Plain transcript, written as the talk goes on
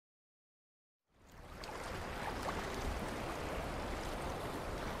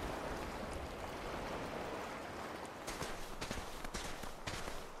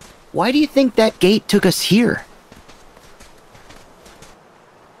Why do you think that gate took us here?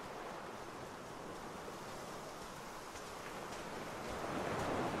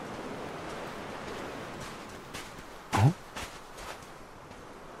 Huh?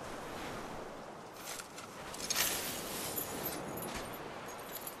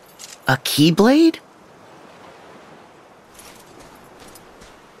 A keyblade?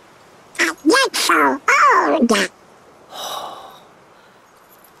 Not so old.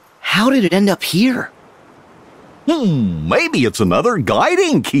 How did it end up here? Maybe it's another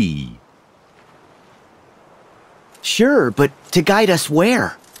guiding key. Sure, but to guide us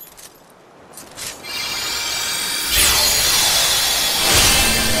where?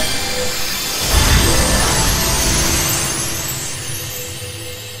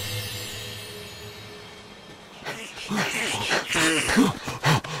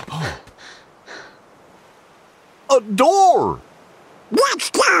 A door! Let's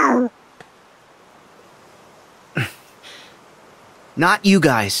go. Not you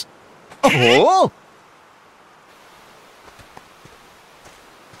guys. Oh?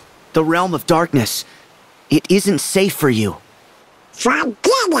 The realm of darkness. It isn't safe for you. Forget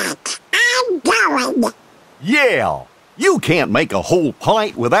it. I'm going. Yeah, you can't make a whole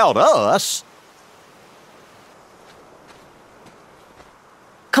pint without us.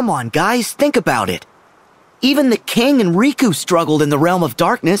 Come on, guys, think about it. Even the king and Riku struggled in the realm of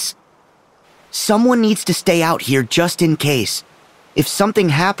darkness. Someone needs to stay out here just in case. If something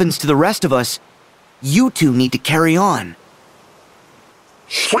happens to the rest of us, you two need to carry on.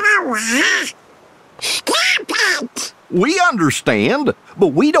 Sora, stop it. We understand, but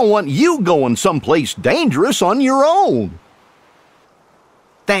we don't want you going someplace dangerous on your own.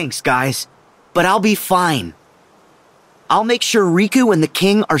 Thanks, guys, but I'll be fine. I'll make sure Riku and the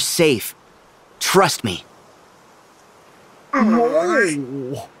king are safe. Trust me.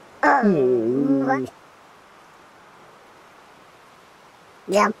 Oh. Oh.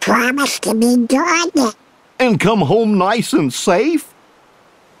 You promised to be good. And come home nice and safe?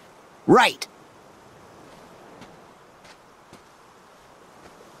 Right.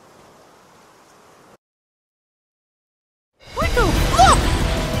 Riku, look!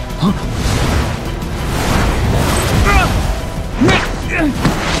 Huh?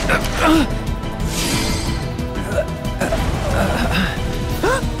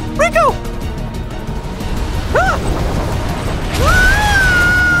 Riku!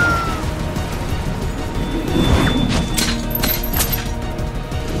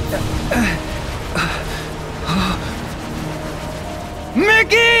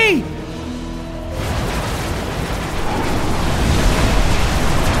 Mickey!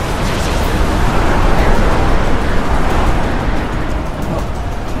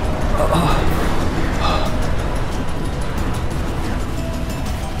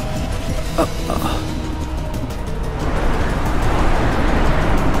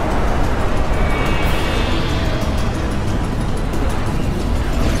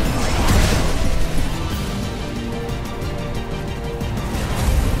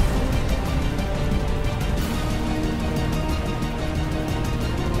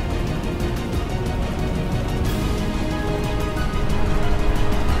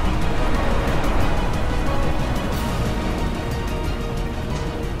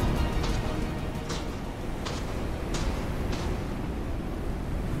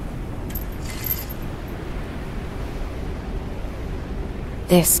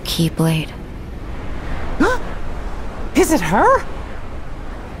 This Keyblade. Huh? Is it her?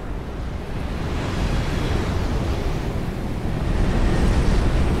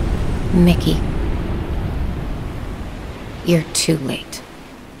 Mickey. You're too late.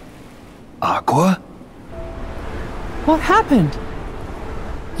 Aqua? What happened?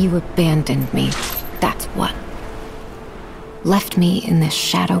 You abandoned me, that's what. Left me in this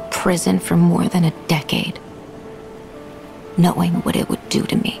shadow prison for more than a decade, knowing what it would do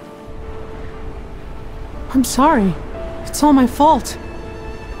to me. I'm sorry. It's all my fault.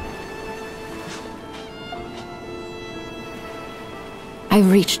 I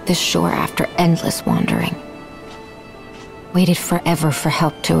reached this shore after endless wandering. Waited forever for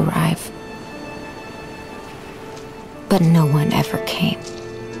help to arrive. But no one ever came.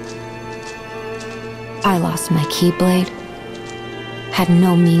 I lost my Keyblade. Had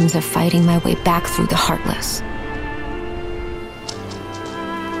no means of fighting my way back through the Heartless.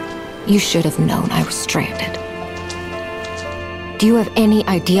 You should have known I was stranded. Do you have any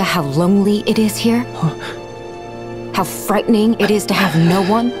idea how lonely it is here? How frightening it is to have no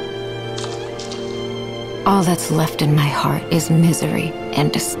one? All that's left in my heart is misery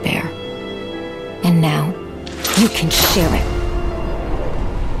and despair. And now, you can share it.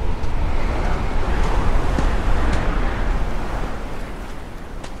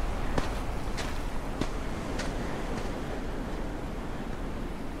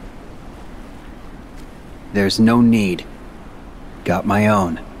 There's no need. Got my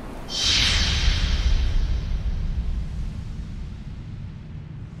own.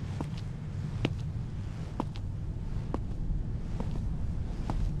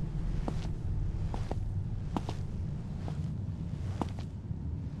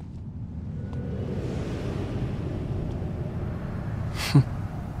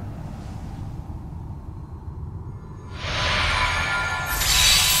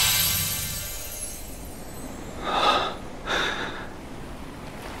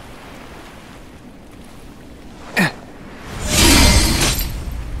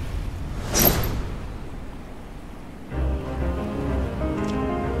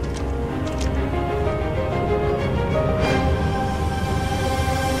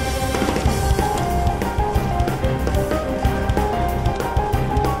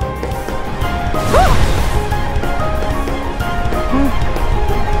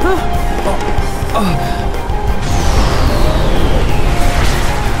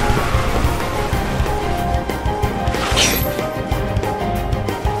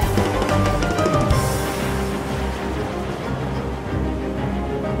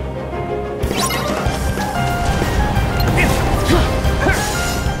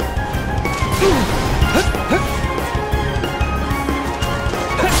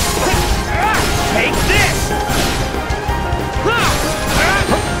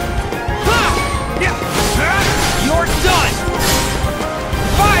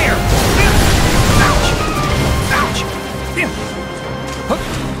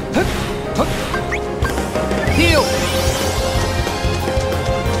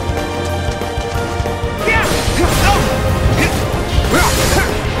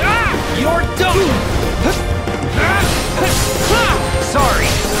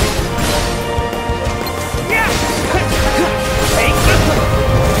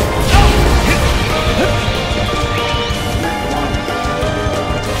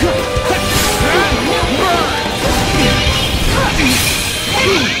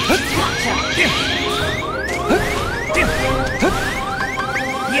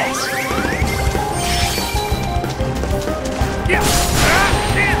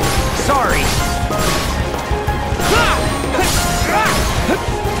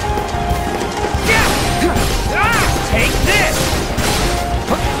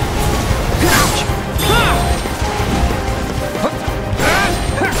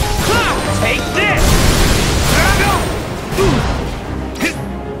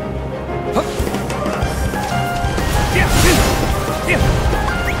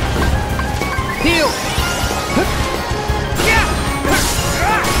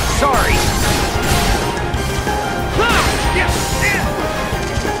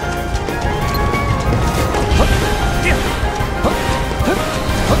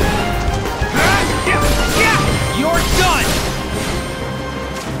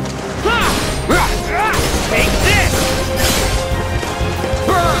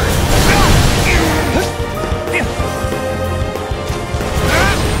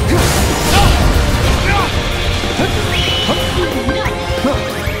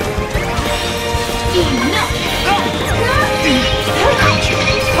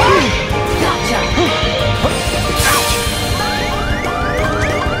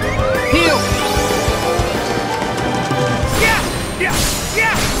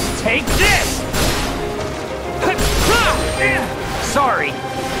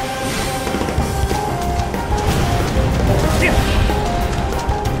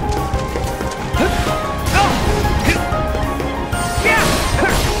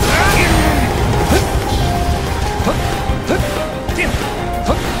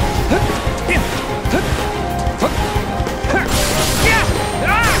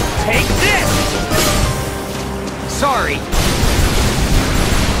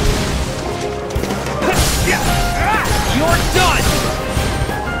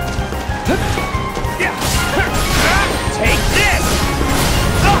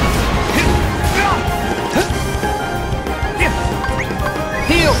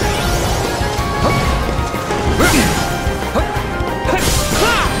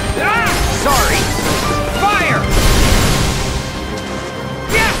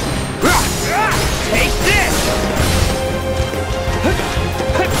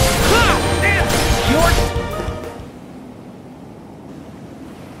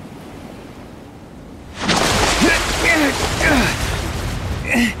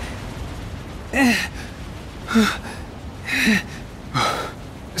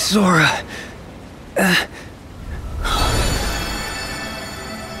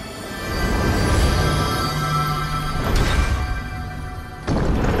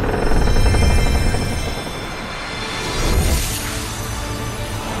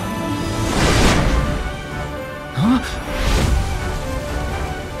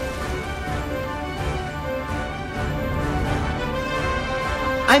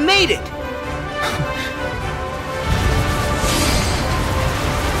 I made it!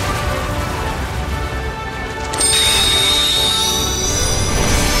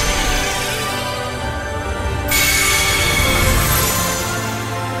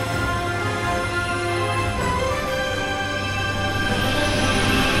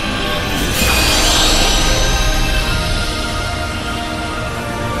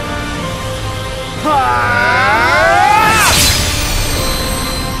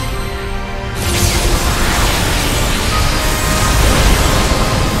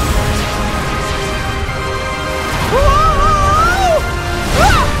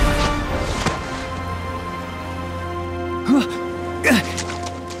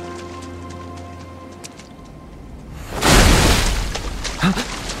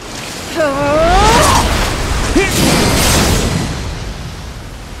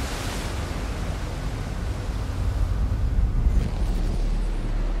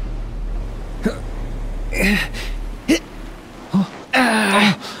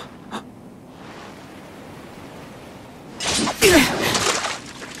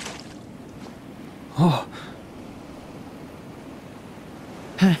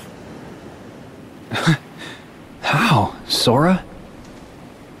 How, Sora?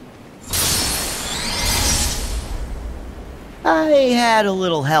 I had a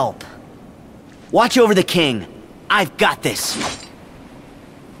little help. Watch over the king. I've got this.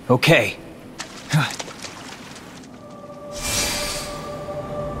 Okay.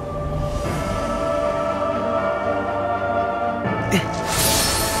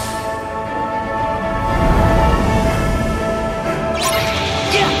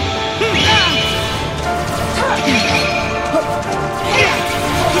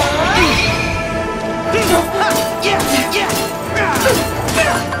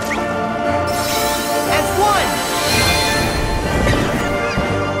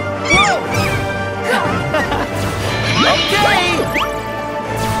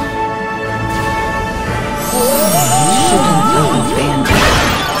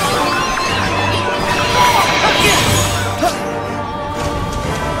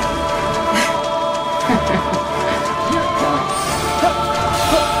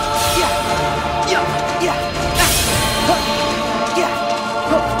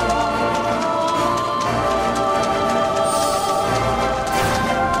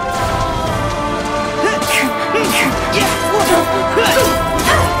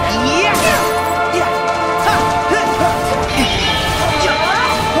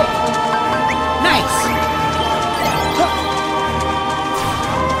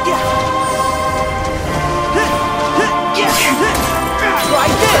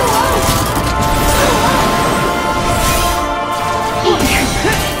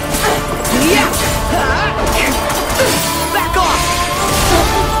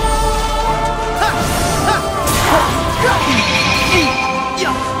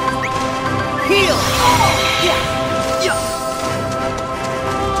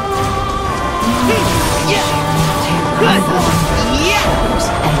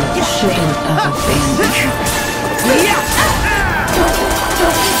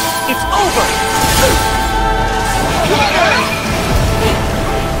 It's over!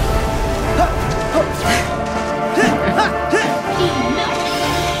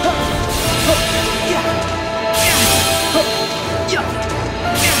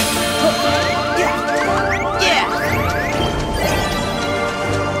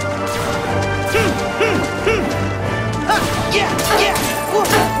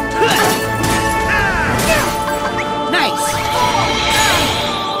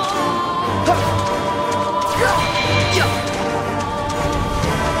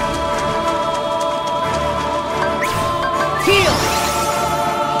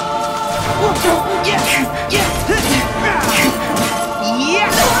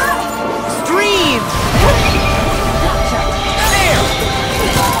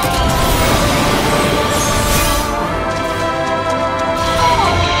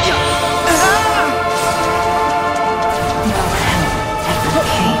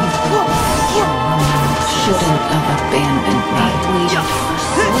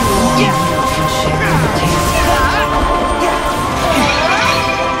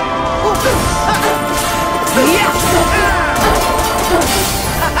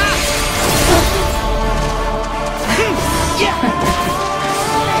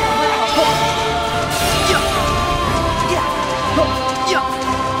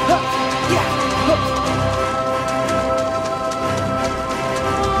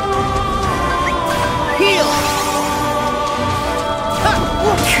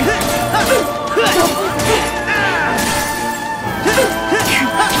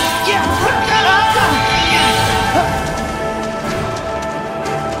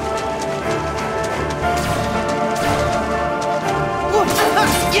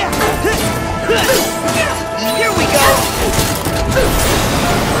 Here we go!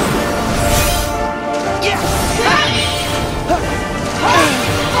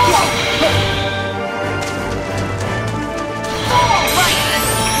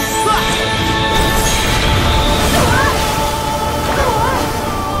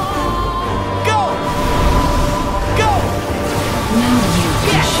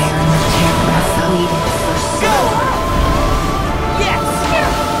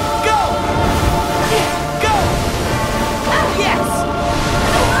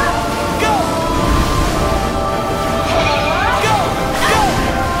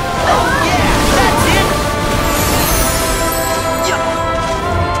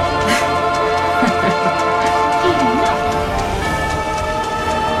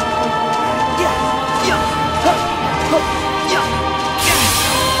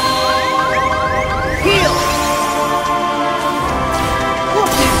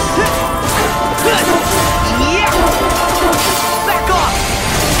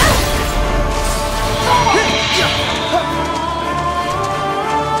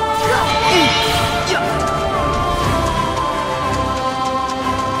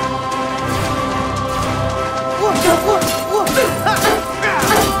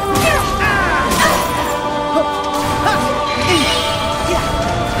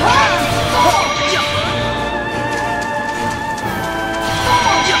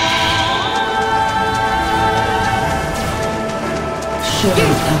 Shouldn't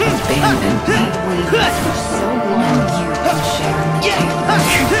have abandoned me. Waited for so long you can share in the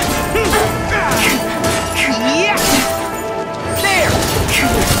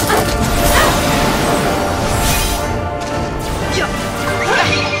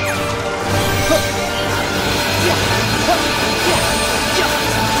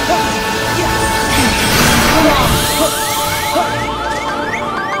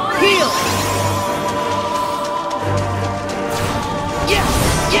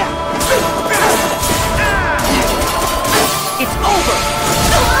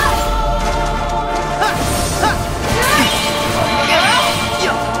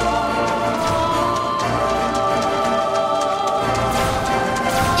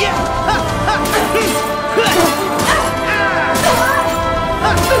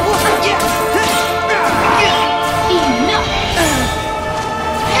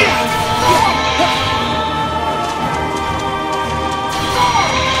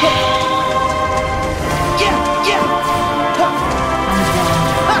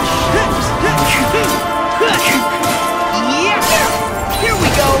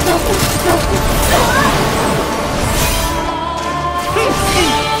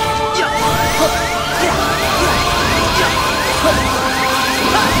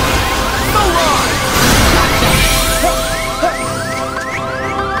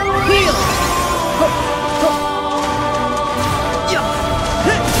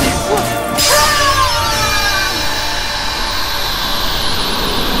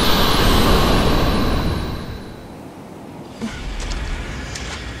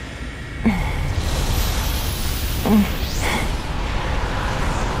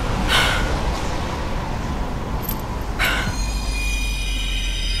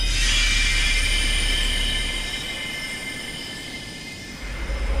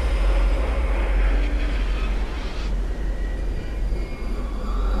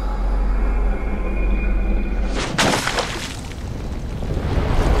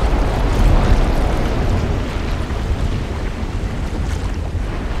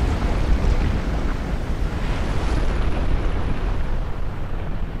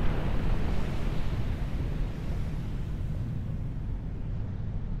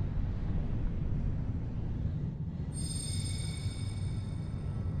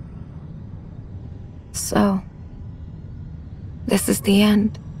So, this is the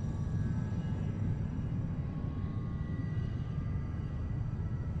end.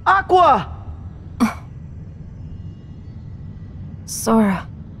 Aqua! Sora.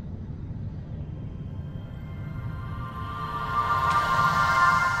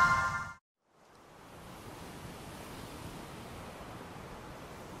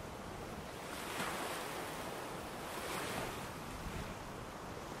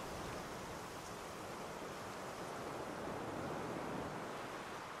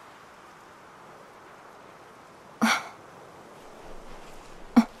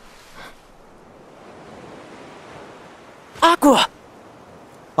 Aqua!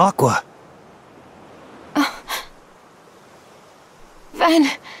 Aqua. Ven.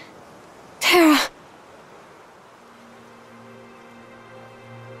 Terra.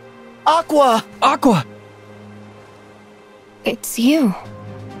 Aqua! Aqua! It's you.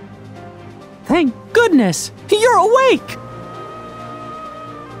 Thank goodness! You're awake!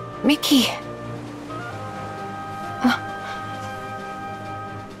 Mickey.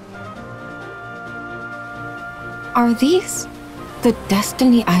 Are these the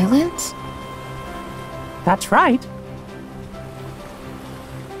Destiny Islands? That's right.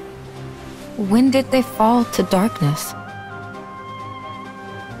 When did they fall to darkness?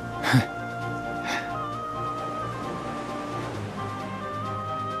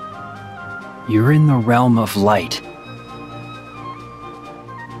 You're in the realm of light.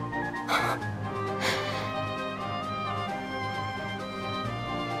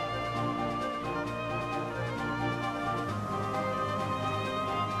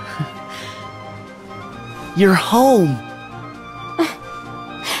 You're home.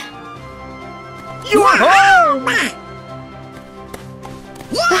 You're home!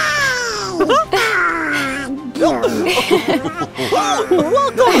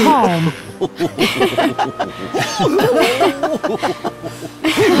 Welcome home!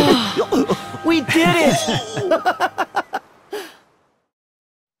 We did it!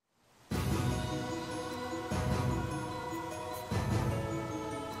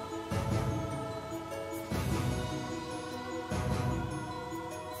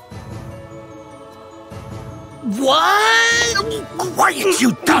 What? Quiet,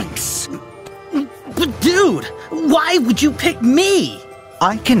 you dunce! But dude, why would you pick me?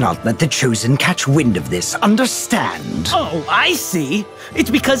 I cannot let the Chosen catch wind of this, understand? Oh, I see.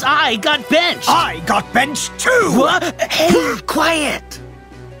 It's because I got benched. I got benched too! What? Hey, quiet.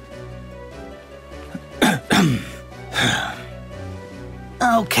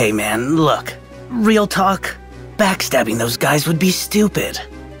 Okay, man, look. Real talk, backstabbing those guys would be stupid.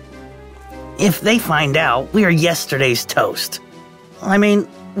 If they find out, we are yesterday's toast. I mean,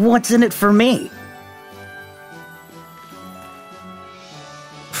 what's in it for me?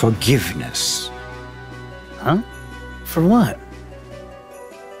 Forgiveness. Huh? For what?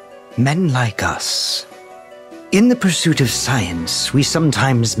 Men like us. In the pursuit of science, we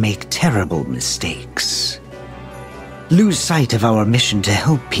sometimes make terrible mistakes. Lose sight of our mission to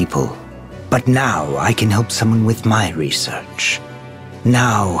help people. But now I can help someone with my research.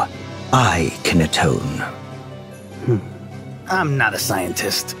 Now I can atone. I'm not a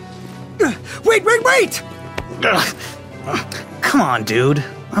scientist. Wait! Ugh. Come on, dude.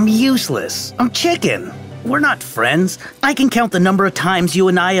 I'm useless. I'm chicken. We're not friends. I can count the number of times you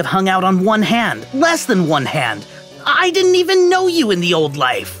and I have hung out on one hand. Less than one hand. I didn't even know you in the old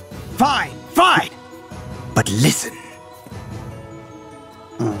life. Fine. But listen.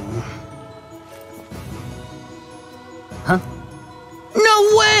 Huh?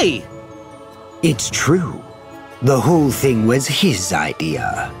 No way! It's true. The whole thing was his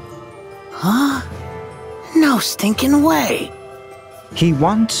idea. Huh? No stinking way. He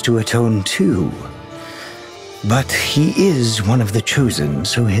wants to atone too. But he is one of the Chosen,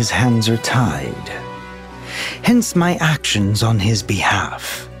 so his hands are tied. Hence my actions on his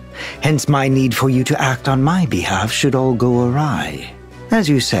behalf. Hence my need for you to act on my behalf should all go awry. As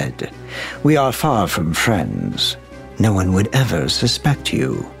you said, we are far from friends. No one would ever suspect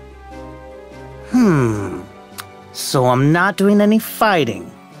you. So I'm not doing any fighting.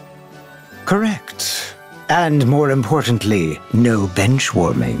 Correct. And more importantly, no bench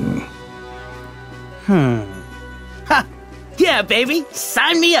warming. Ha! Yeah, baby!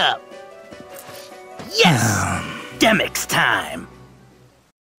 Sign me up! Yes! Demix time!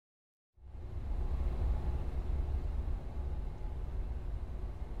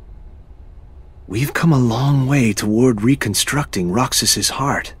 We've come a long way toward reconstructing Roxas's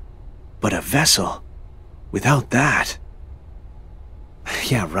heart. But a vessel, without that...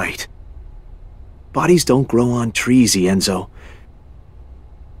 Yeah, right. Bodies don't grow on trees, Enzo.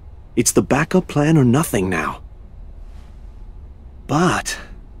 It's the backup plan or nothing now. But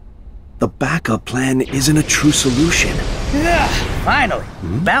the backup plan isn't a true solution. Yeah, finally!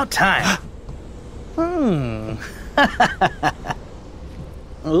 About time!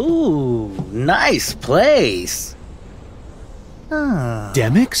 Ooh, nice place!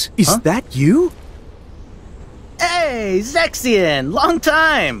 Demix? Is that you? Hey, Zexian! Long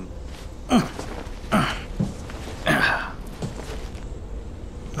time!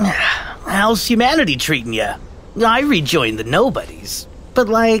 How's humanity treating ya? I rejoined the nobodies. But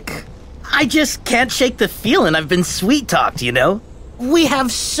like, I just can't shake the feeling I've been sweet-talked, you know? We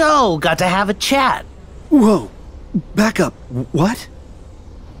have so got to have a chat. Whoa. Back up. What?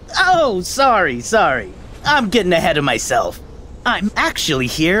 Oh, sorry. I'm getting ahead of myself. I'm actually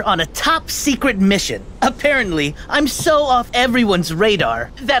here on a top-secret mission. Apparently, I'm so off everyone's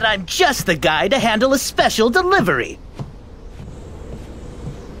radar that I'm just the guy to handle a special delivery.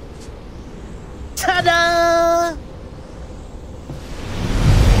 Ta-da!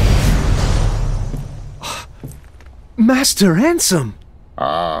 Master Ansem!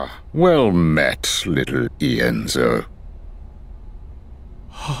 Ah, well met, little Ienzo.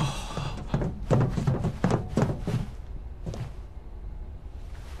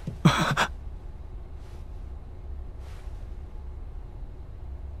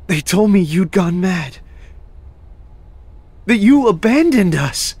 They told me you'd gone mad. That you abandoned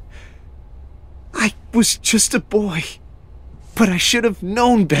us. I was just a boy, but I should have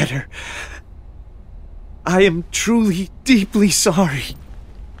known better. I am truly, deeply sorry.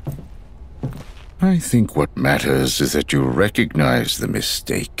 I think what matters is that you recognize the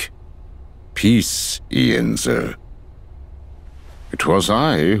mistake. Peace, Ienzo. It was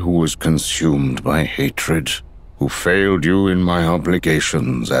I who was consumed by hatred, who failed you in my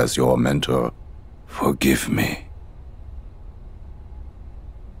obligations as your mentor. Forgive me.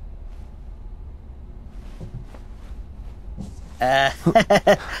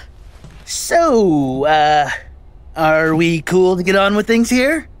 So, are we cool to get on with things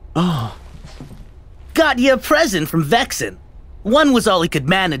here? Oh. Got you a present from Vexen. One was all he could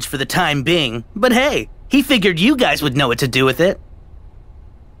manage for the time being, but hey, he figured you guys would know what to do with it.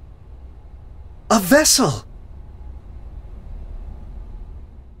 A vessel!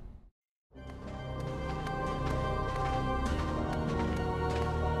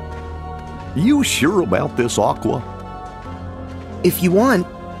 You sure about this, Aqua? If you want,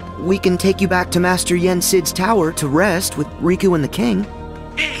 we can take you back to Master Yen Sid's tower to rest with Riku and the king.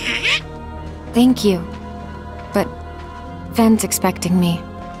 Thank you. But Ven's expecting me.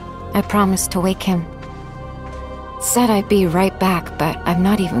 I promised to wake him. Said I'd be right back, but I'm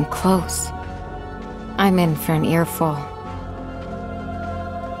not even close. I'm in for an earful.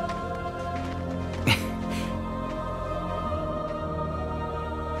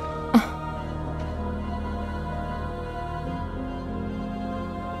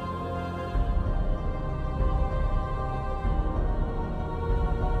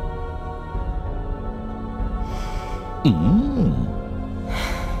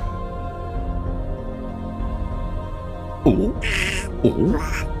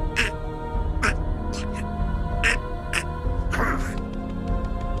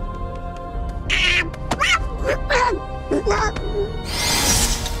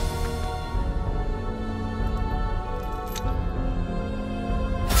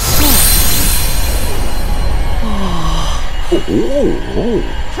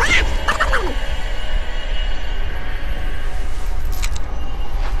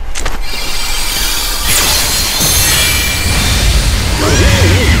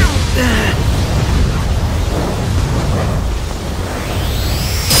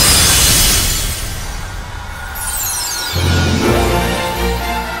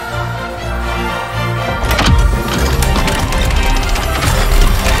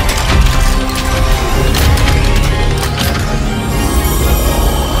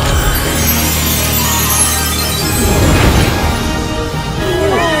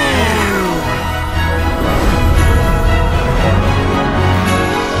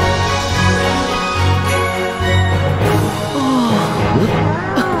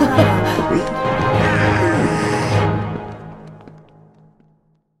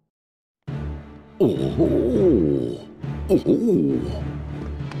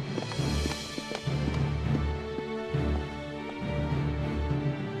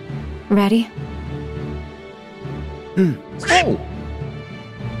 Ready? Oh.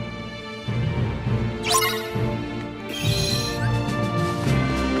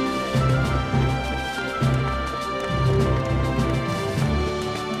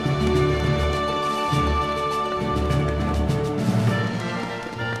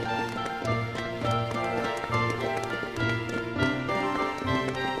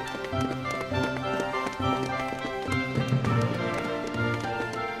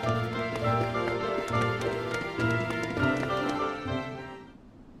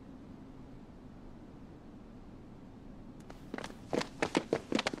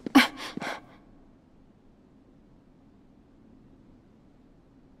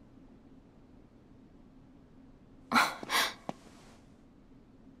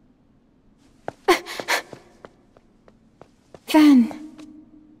 Ven.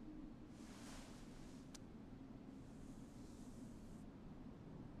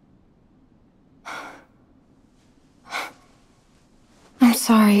 I'm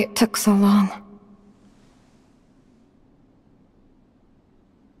sorry it took so long.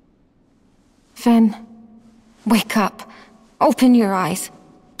 Ven, wake up. Open your eyes.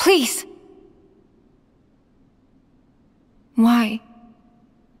 Please. Why?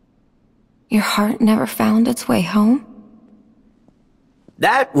 Your heart never found its way home?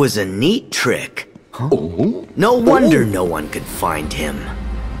 That was a neat trick. Oh? No wonder no one could find him.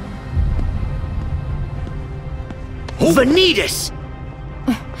 Vanitas!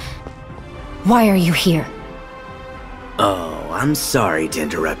 Why are you here? Oh, I'm sorry to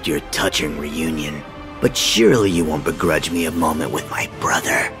interrupt your touching reunion, but surely you won't begrudge me a moment with my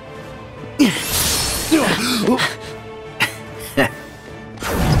brother.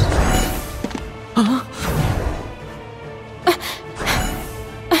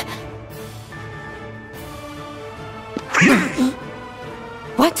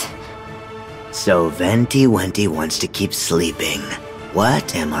 What? So Venti Wenti wants to keep sleeping.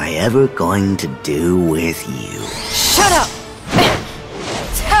 What am I ever going to do with you? Shut up!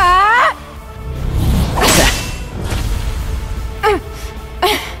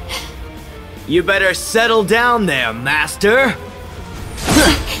 You better settle down there, Master!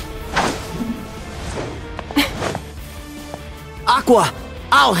 Aqua,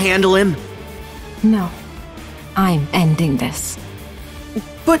 I'll handle him. No. I'm ending this.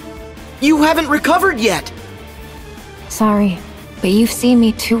 But you haven't recovered yet. Sorry, but you've seen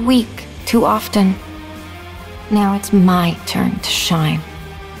me too weak, too often. Now it's my turn to shine.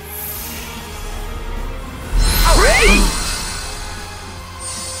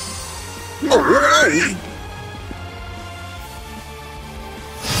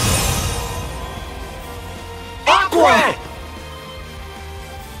 Aqua!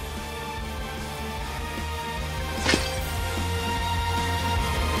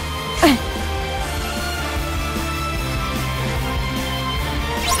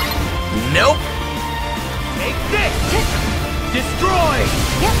 Nope. Take this. Destroy.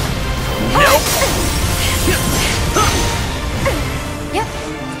 Nope.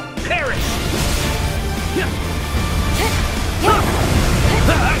 Perish.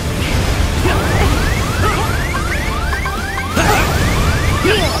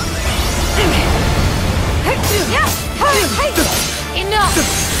 Enough.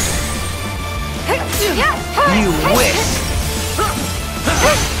 You wish.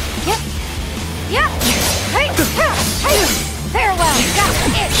 Farewell. Got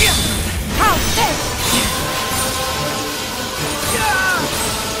it. How's this?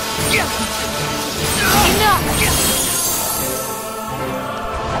 Enough.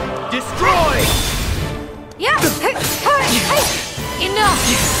 Destroy. Enough.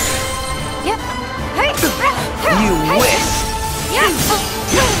 You wish.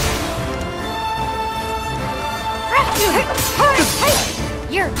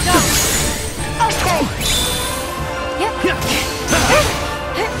 You're done. Okay.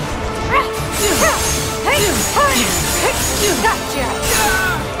 Gotcha.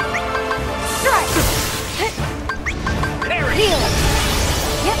 Strike. Heal.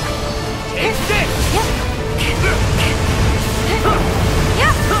 Take this.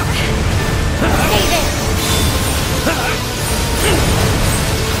 Stay there.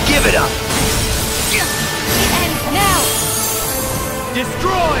 Give it up. It ends now.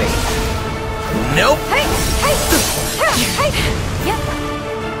 Destroy. Nope.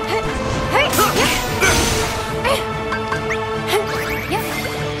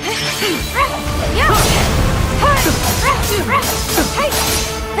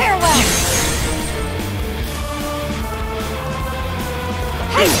 Farewell.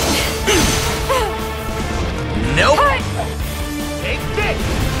 Nope. Take this.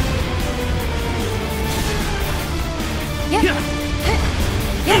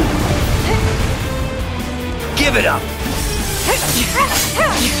 Give it up.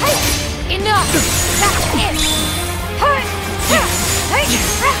 Enough. That's it.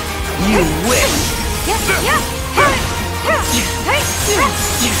 You wish.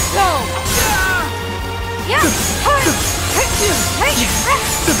 Go.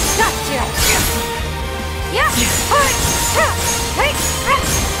 Gotcha.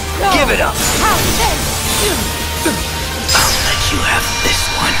 Give it up. How's this? I'll let you have this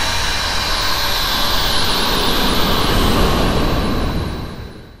one.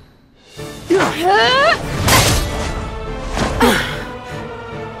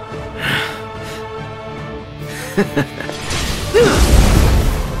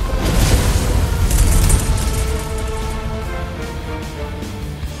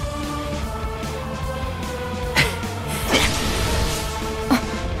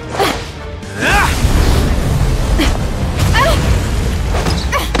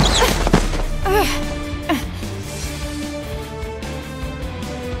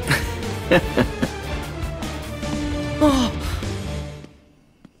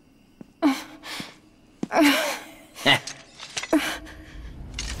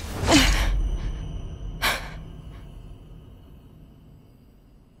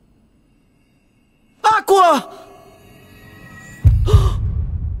 Aqua!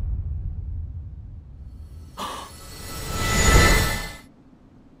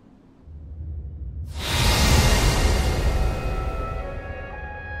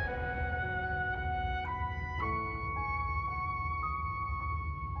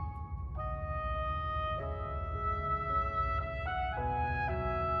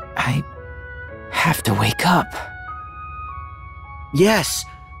 I have to wake up. Yes.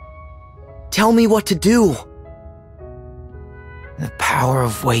 Tell me what to do. The power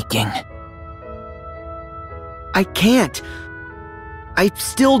of waking. I can't. I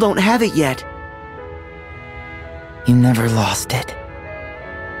still don't have it yet. You never lost it.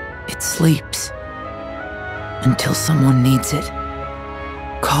 It sleeps. Until someone needs it.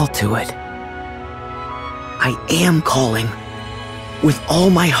 Call to it. I am calling. With all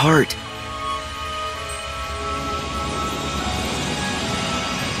my heart.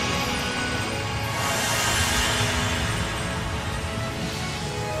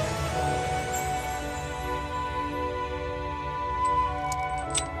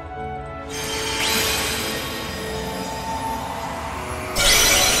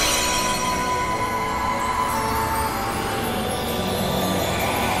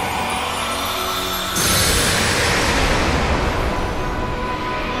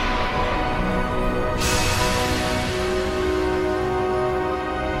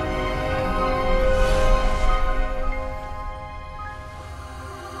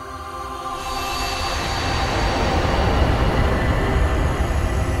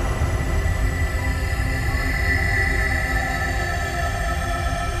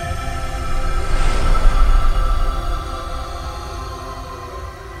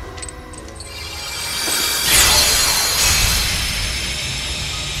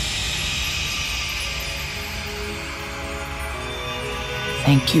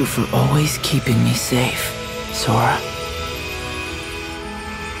 Thank you for always keeping me safe, Sora.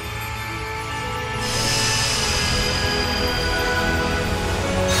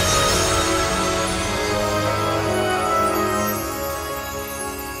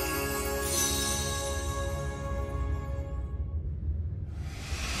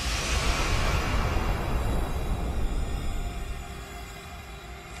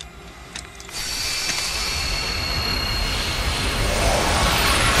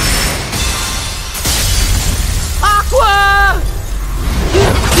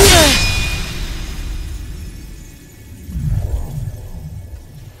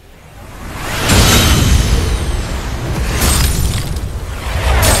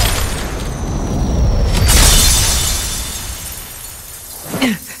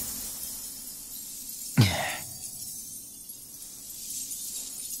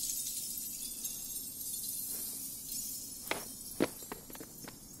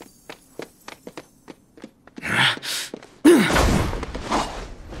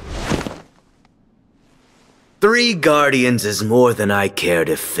 Three guardians is more than I care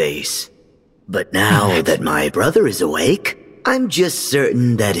to face. But now that my brother is awake, I'm just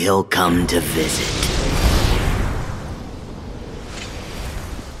certain that he'll come to visit.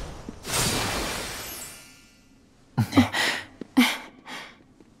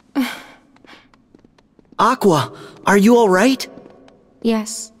 Aqua, are you all right?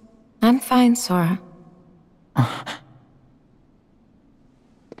 Yes, I'm fine, Sora.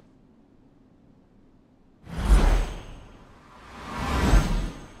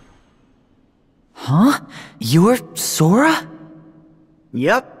 Huh? You're Sora?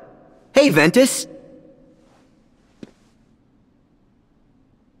 Yep. Hey, Ventus.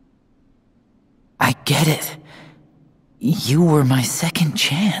 I get it. You were my second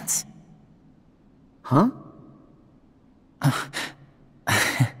chance. Huh?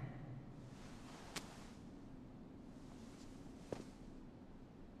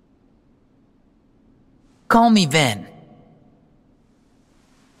 Call me Ven.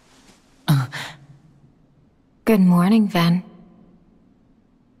 Good morning, Ven.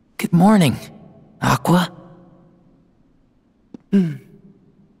 Good morning, Aqua.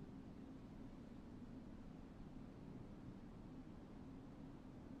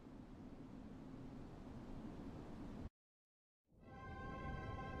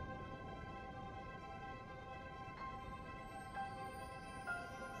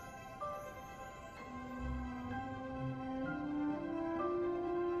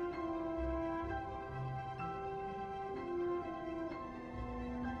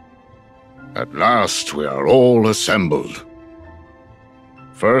 At last we are all assembled.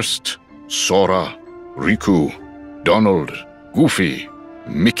 First, Sora, Riku, Donald, Goofy,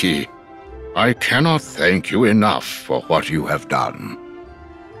 Mickey. I cannot thank you enough for what you have done.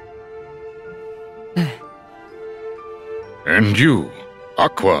 And you,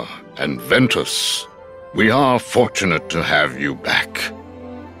 Aqua and Ventus. We are fortunate to have you back.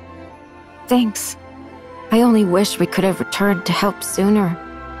 Thanks. I only wish we could have returned to help sooner.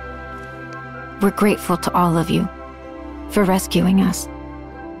 We're grateful to all of you for rescuing us.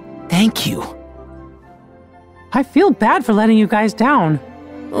 Thank you. I feel bad for letting you guys down.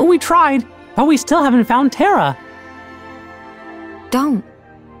 We tried, but we still haven't found Terra. Don't.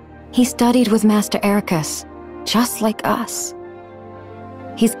 He studied with Master Ericus, just like us.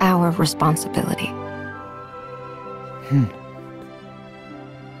 He's our responsibility.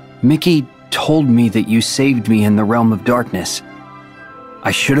 Mickey told me that you saved me in the realm of darkness.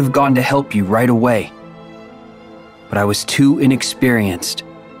 I should have gone to help you right away. But I was too inexperienced.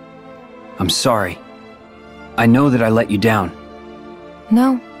 I'm sorry. I know that I let you down.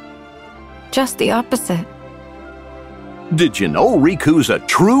 No. Just the opposite. Did you know Riku's a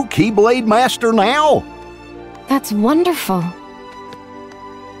true Keyblade master now? That's wonderful.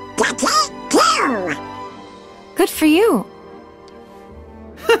 That's it, too. Good for you.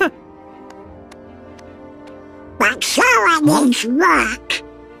 But Sora needs work.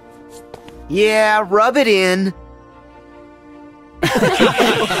 Yeah, rub it in.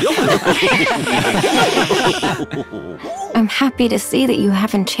 I'm happy to see that you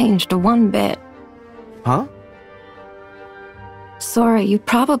haven't changed one bit. Huh? Sora, you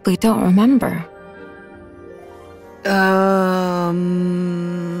probably don't remember.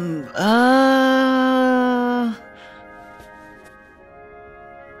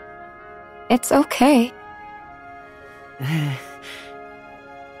 It's okay.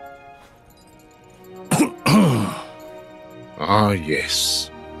 Ah, yes.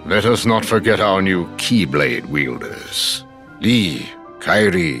 Let us not forget our new Keyblade wielders. Lee,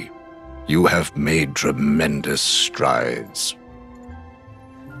 Kairi, you have made tremendous strides.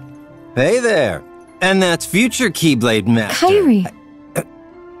 Hey there. And that's future Keyblade Master. Kairi.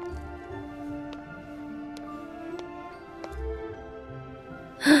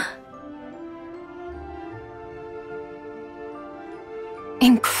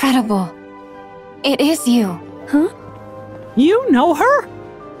 Incredible. It is you. Huh? You know her?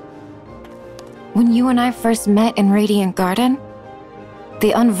 When you and I first met in Radiant Garden,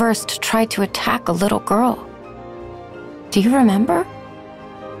 the Unversed tried to attack a little girl. Do you remember?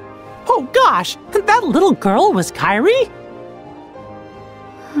 Oh gosh, that little girl was Kairi?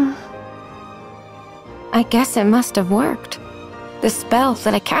 I guess it must have worked. The spell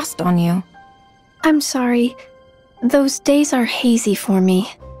that I cast on you. I'm sorry. Those days are hazy for me.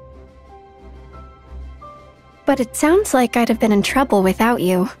 But it sounds like I'd have been in trouble without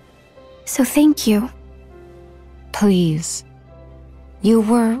you. So thank you. Please. You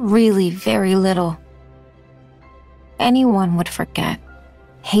were really very little. Anyone would forget,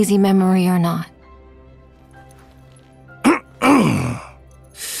 hazy memory or not.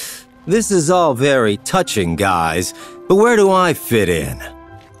 This is all very touching, guys, but where do I fit in?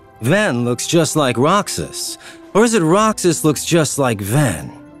 Ven looks just like Roxas, or is it Roxas looks just like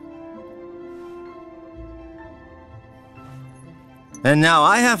Ven? And now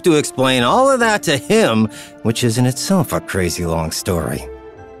I have to explain all of that to him, which is in itself a crazy long story.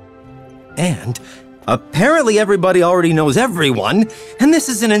 And apparently everybody already knows everyone, and this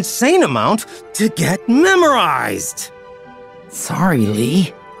is an insane amount to get memorized. Sorry,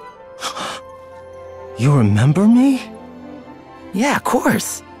 Lee. You remember me? Yeah, of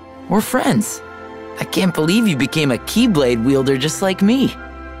course. We're friends. I can't believe you became a Keyblade wielder just like me.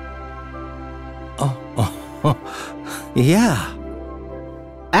 Yeah.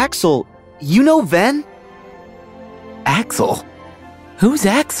 Axel, you know Ven? Axel? Who's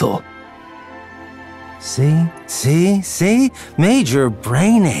Axel? See? Major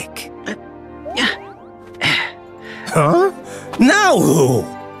brainache. Huh? Now who?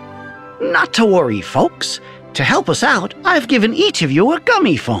 Not to worry, folks. To help us out, I've given each of you a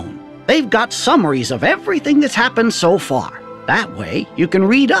gummy phone. They've got summaries of everything that's happened so far. That way, you can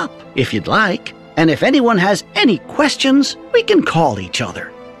read up, if you'd like. And if anyone has any questions, we can call each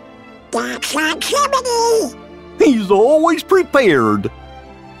other. That's not Jiminy! He's always prepared.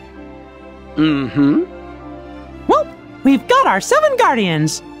 Mm-hmm. Well, we've got our 7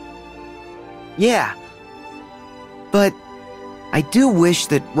 guardians. Yeah. But I do wish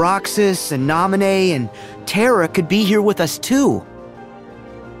that Roxas and Naminé and Terra could be here with us too.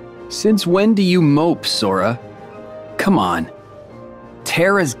 Since when do you mope, Sora? Come on.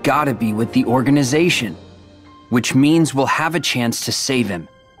 Terra's gotta be with the organization, which means we'll have a chance to save him.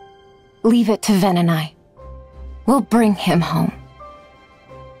 Leave it to Ven and I. We'll bring him home.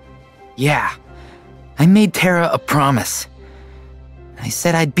 Yeah. I made Terra a promise. I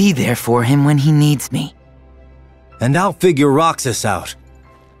said I'd be there for him when he needs me. and I'll figure Roxas out.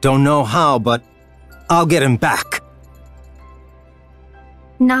 Don't know how, but I'll get him back.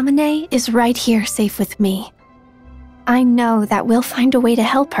 Namine is right here safe with me. I know that we'll find a way to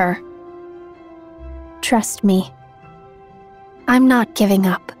help her. Trust me. I'm not giving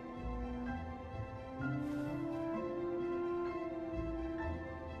up.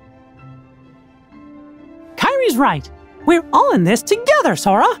 Kyrie's right. We're all in this together,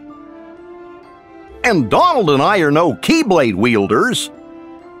 Sora. And Donald and I are no Keyblade wielders,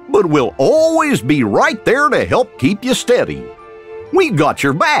 but we'll always be right there to help keep you steady. We got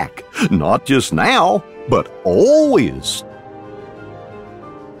your back, not just now, but always.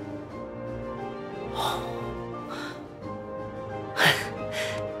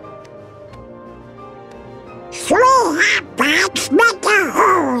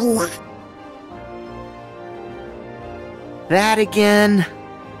 That again?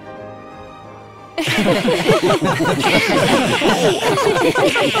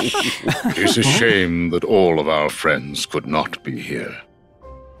 It's a shame that all of our friends could not be here.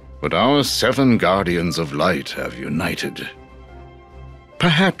 But our 7 Guardians of Light have united.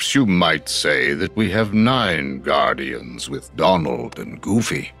 Perhaps you might say that we have 9 Guardians with Donald and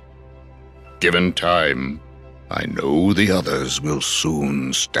Goofy. Given time, I know the others will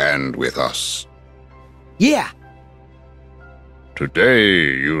soon stand with us. Yeah.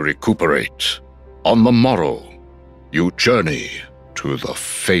 Today you recuperate. On the morrow, you journey to the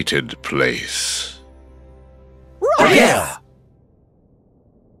fated place. Yeah!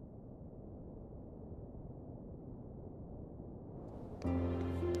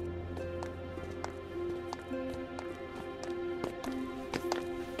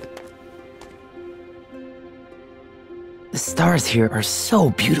 The stars here are so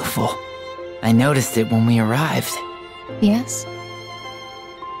beautiful. I noticed it when we arrived. Yes?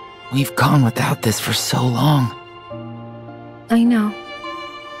 We've gone without this for so long. I know.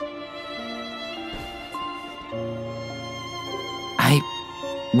 I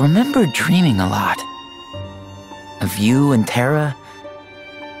remember dreaming a lot. Of you and Terra.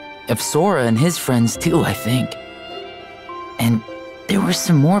 Of Sora and his friends too, I think. And there were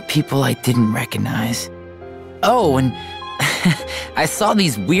some more people I didn't recognize. Oh, and I saw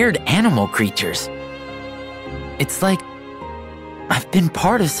these weird animal creatures. It's like I've been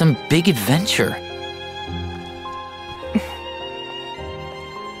part of some big adventure.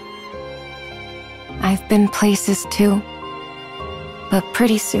 I've been places too. But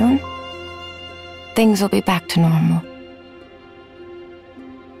pretty soon, things will be back to normal.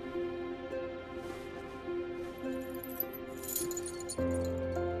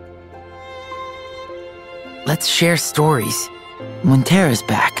 Let's share stories when Terra's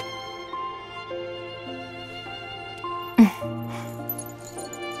back.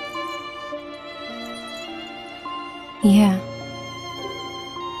 Yeah.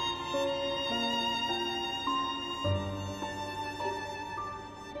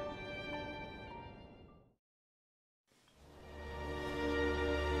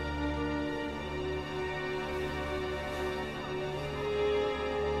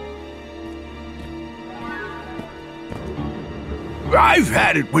 I've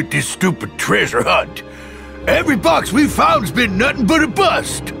had it with this stupid treasure hunt. Every box we've found's been nothing but a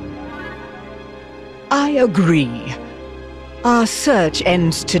bust. I agree. Our search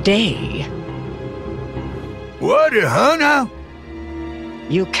ends today. What, huh, now?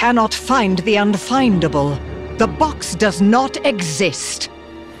 You cannot find the unfindable. The box does not exist.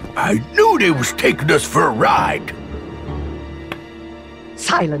 I knew they was taking us for a ride.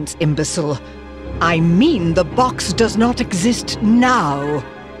 Silence, imbecile. I mean the box does not exist now.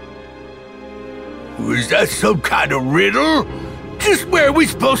 Was that some kind of riddle? Just where are we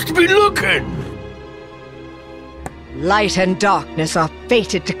supposed to be looking? Light and darkness are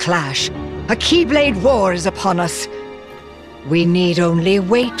fated to clash. A Keyblade war is upon us. We need only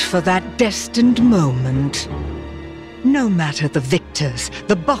wait for that destined moment. No matter the victors,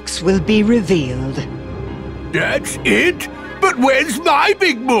 the box will be revealed. That's it? But when's my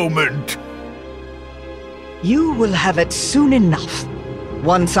big moment? You will have it soon enough.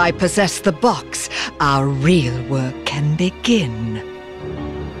 Once I possess the box, our real work can begin.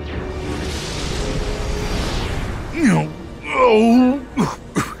 Oh.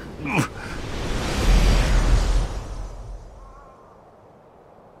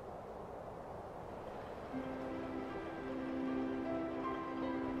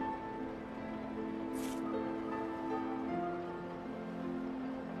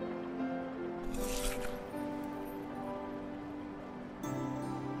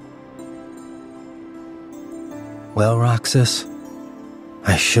 Well, Roxas,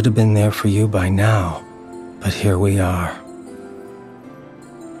 I should have been there for you by now. But here we are.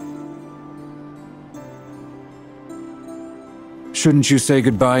 Shouldn't you say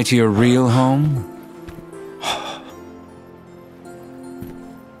goodbye to your real home?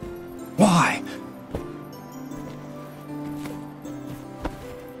 Why?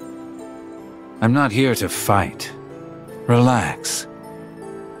 I'm not here to fight. Relax.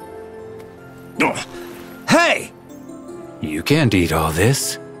 Hey! You can't eat all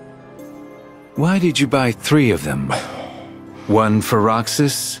this. Why did you buy 3 of them? 1 for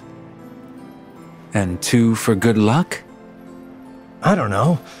Roxas? And 2 for good luck? I don't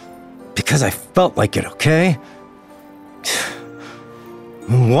know. Because I felt like it, okay?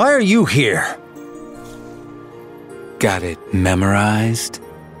 Why are you here? Got it memorized?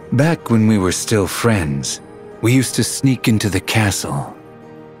 Back when we were still friends, we used to sneak into the castle.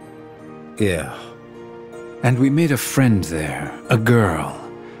 Yeah. And we made a friend there, a girl.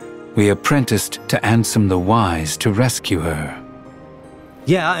 We apprenticed to Ansem the Wise to rescue her.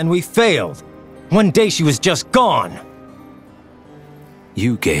 Yeah, and we failed. One day she was just gone.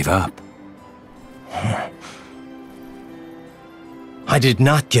 You gave up. I did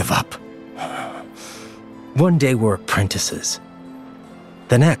not give up. One day we're apprentices.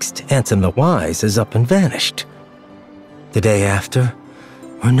 The next, Ansem the Wise is up and vanished. The day after,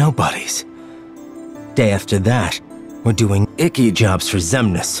 we're nobodies. Day after that, we're doing icky jobs for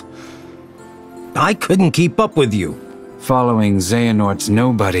Xemnas. I couldn't keep up with you. Following Xehanort's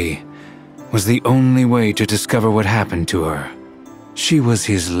nobody was the only way to discover what happened to her. She was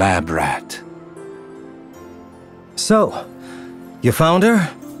his lab rat. So, you found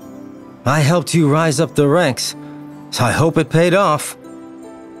her? I helped you rise up the ranks, so I hope it paid off.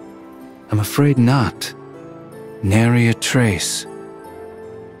 I'm afraid not. Nary a trace.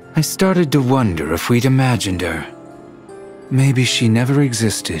 I started to wonder if we'd imagined her. Maybe she never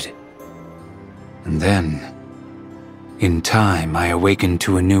existed. And then, in time, I awakened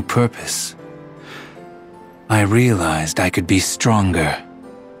to a new purpose. I realized I could be stronger.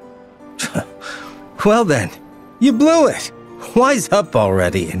 Well then, you blew it. Wise up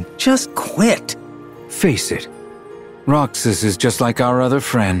already and just quit. Face it, Roxas is just like our other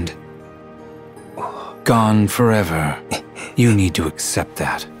friend. Gone forever. You need to accept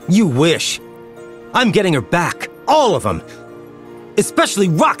that. You wish. I'm getting her back. All of them. Especially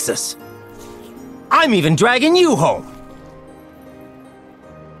Roxas. I'm even dragging you home.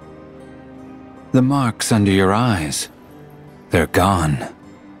 The marks under your eyes, they're gone.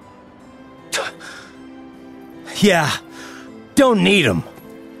 Yeah, don't need them.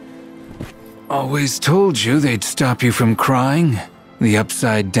 Always told you they'd stop you from crying. The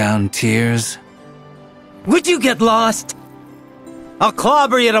upside-down tears. Would you get lost? I'll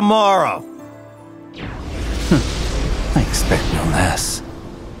clobber you tomorrow. I expect no less.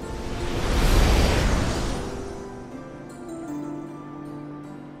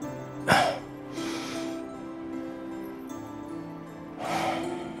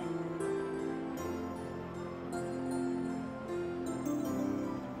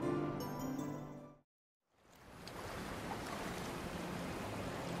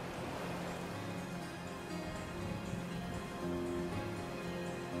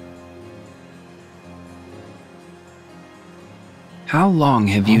 How long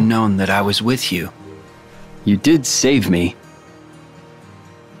have you known that I was with you? You did save me.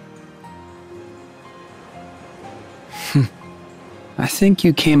 I think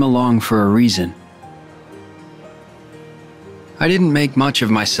you came along for a reason. I didn't make much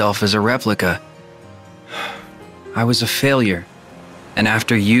of myself as a replica. I was a failure, and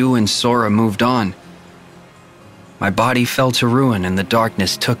after you and Sora moved on, my body fell to ruin and the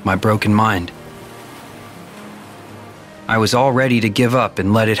darkness took my broken mind. I was all ready to give up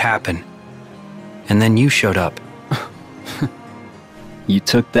and let it happen. And then you showed up. You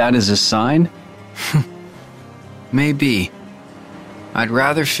took that as a sign? Maybe. I'd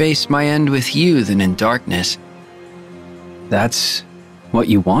rather face my end with you than in darkness. That's what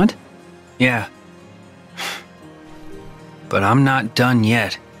you want? Yeah. But I'm not done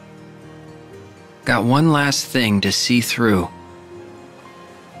yet. Got one last thing to see through.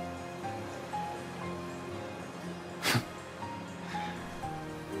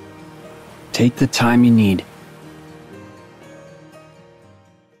 Take the time you need.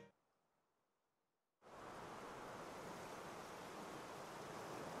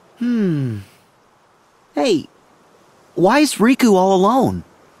 Hey, why is Riku all alone?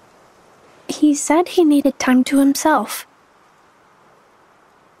 He said he needed time to himself.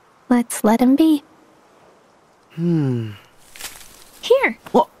 Let's let him be. Here.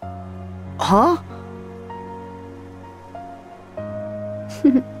 What? Huh?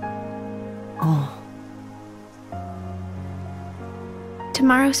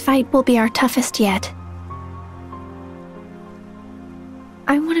 tomorrow's fight will be our toughest yet.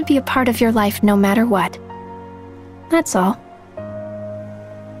 I want to be a part of your life no matter what. That's all.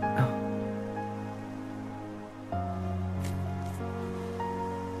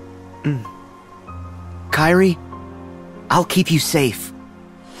 Kairi, I'll keep you safe.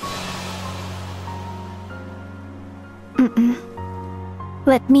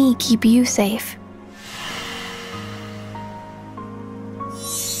 Let me keep you safe.